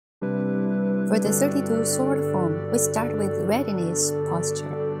For the 32 sword form, we start with readiness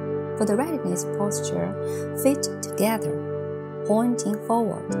posture. For the readiness posture, feet together, pointing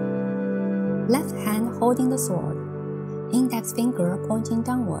forward. Left hand holding the sword, index finger pointing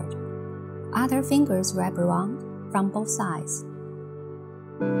downward. Other fingers wrap around from both sides.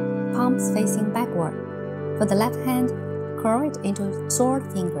 Palms facing backward. For the left hand, curl it into sword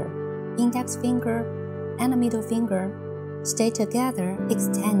finger, index finger, and middle finger stay together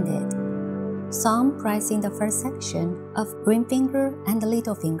extended. Thumb pressing the first section of ring finger and the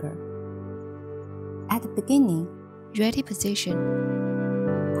little finger. At the beginning, ready position.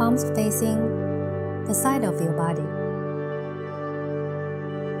 Palms facing the side of your body.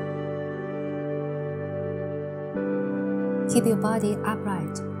 Keep your body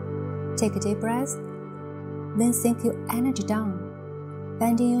upright. Take a deep breath, then sink your energy down.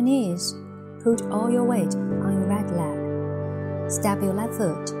 Bending your knees, put all your weight on your right leg. Step your left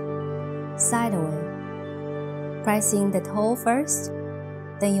foot sideways, pressing the toe first,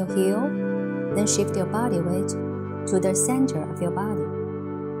 then your heel, then shift your body weight to the center of your body.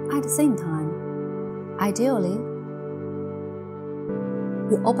 At the same time, ideally,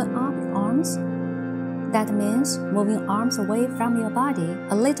 you open up your arms. That means moving arms away from your body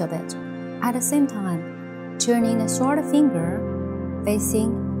a little bit. At the same time, turning the sword finger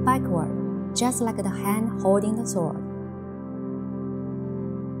facing backward, just like the hand holding the sword.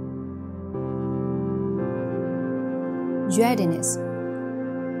 Readiness.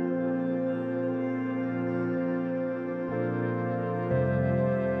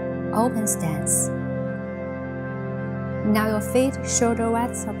 Open stance. Now your feet shoulder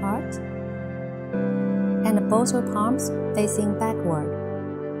width apart, and both your palms facing backward.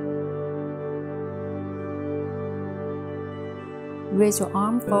 Raise your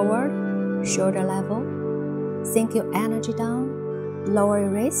arm forward, shoulder level. Sink your energy down, lower your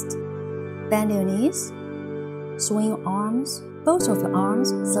wrist, bend your knees. Swing your arms, both of your arms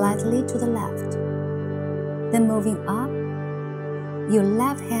slightly to the left. Then moving up, your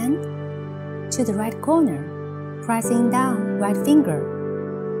left hand to the right corner, pressing down right finger.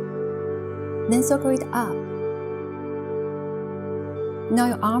 Then circle it up. Now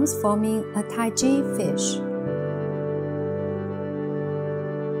your arms forming a Taichi fish.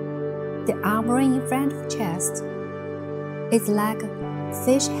 The arm ring in front of chest is like a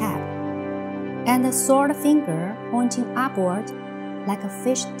fish head, and the sword finger pointing upward like a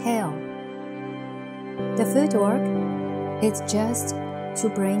fish tail. The footwork is just to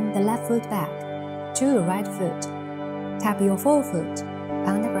bring the left foot back to your right foot. Tap your forefoot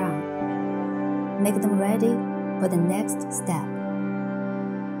on the ground. Make them ready for the next step.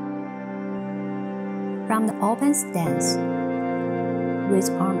 From the open stance, raise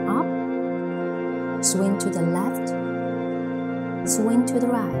arm up, swing to the left, swing to the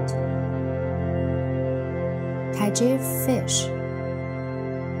right. Taichi fish.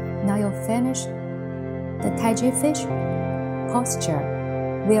 Now you've finished the Taichi fish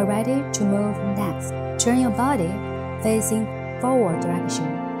posture. We are ready to move next. Turn your body facing forward direction.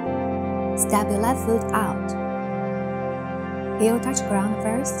 Step your left foot out. Heel touch ground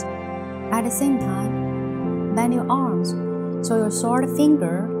first. At the same time, bend your arms so your sword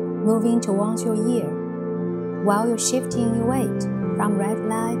finger moving towards your ear. While you're shifting your weight from right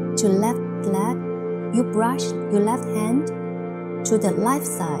leg to left leg, you brush your left hand to the left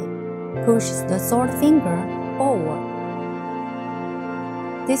side. Push the sword finger forward.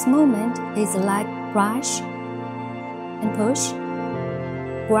 This movement is like brush and push,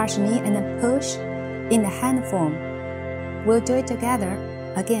 brush knee and push in the hand form. We'll do it together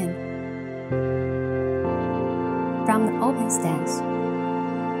again. From the open stance.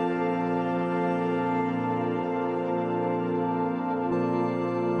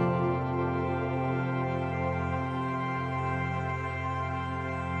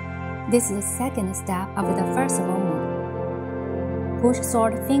 This is the second step of the first movement. Push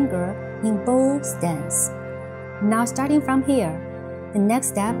sword finger in bow stance. Now starting from here, the next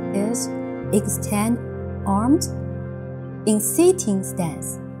step is extend arms in sitting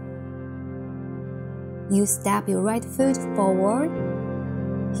stance. You step your right foot forward,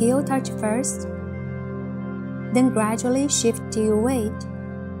 heel touch first, then gradually shift your weight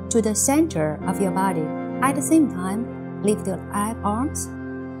to the center of your body. At the same time, lift your arms.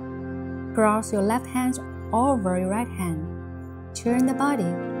 Cross your left hand over your right hand. Turn the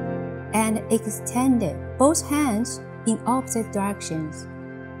body and extend it, both hands in opposite directions.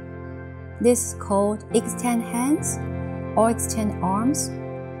 This is called extend hands or extend arms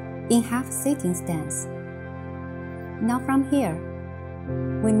in half sitting stance. Now from here,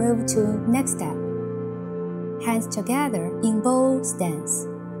 we move to next step. Hands together in bow stance.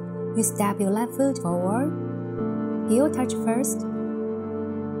 You step your left foot forward, heel touch first,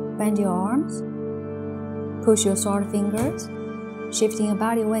 bend your arms, push your sword fingers, shifting your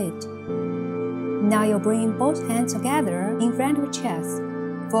body weight. Now you'll bring both hands together in front of your chest,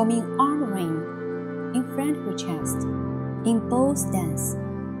 forming arm ring in front of your chest, in bow stance.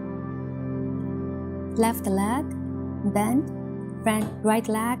 Left leg bent, right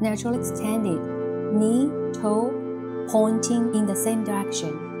leg naturally extended, knee, toe pointing in the same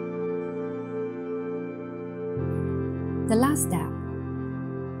direction. The last step,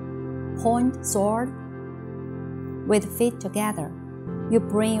 point sword with feet together. You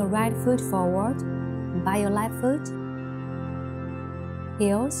bring your right foot forward by your left foot,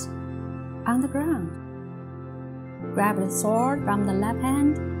 heels on the ground. Grab the sword from the left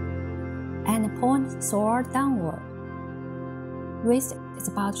hand and point sword downward. Wrist is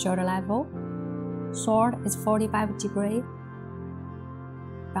about shoulder level. Sword is 45 degrees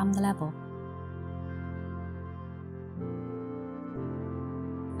from the level.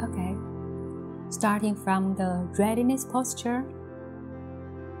 Okay, starting from the readiness posture.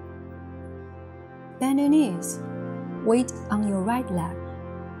 Bend your knees, weight on your right leg,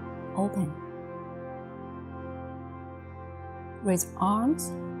 open. Raise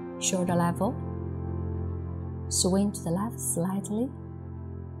arms, shoulder level. Swing to the left slightly,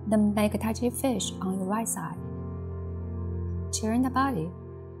 then make a Taichi fish on your right side. Turn the body.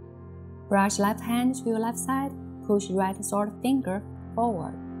 Brush left hand to your left side, push right sword finger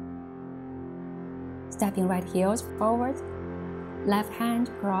forward. Stepping right heels forward, left hand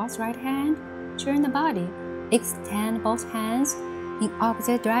cross right hand, turn the body, extend both hands in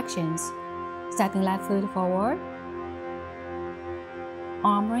opposite directions. Stepping left foot forward,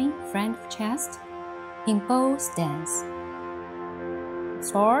 arm ring front of chest, in bow stance.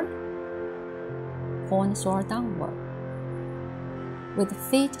 Sword, point sword downward, with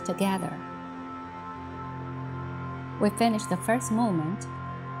feet together. We finish the first movement,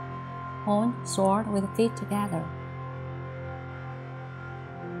 point sword with feet together.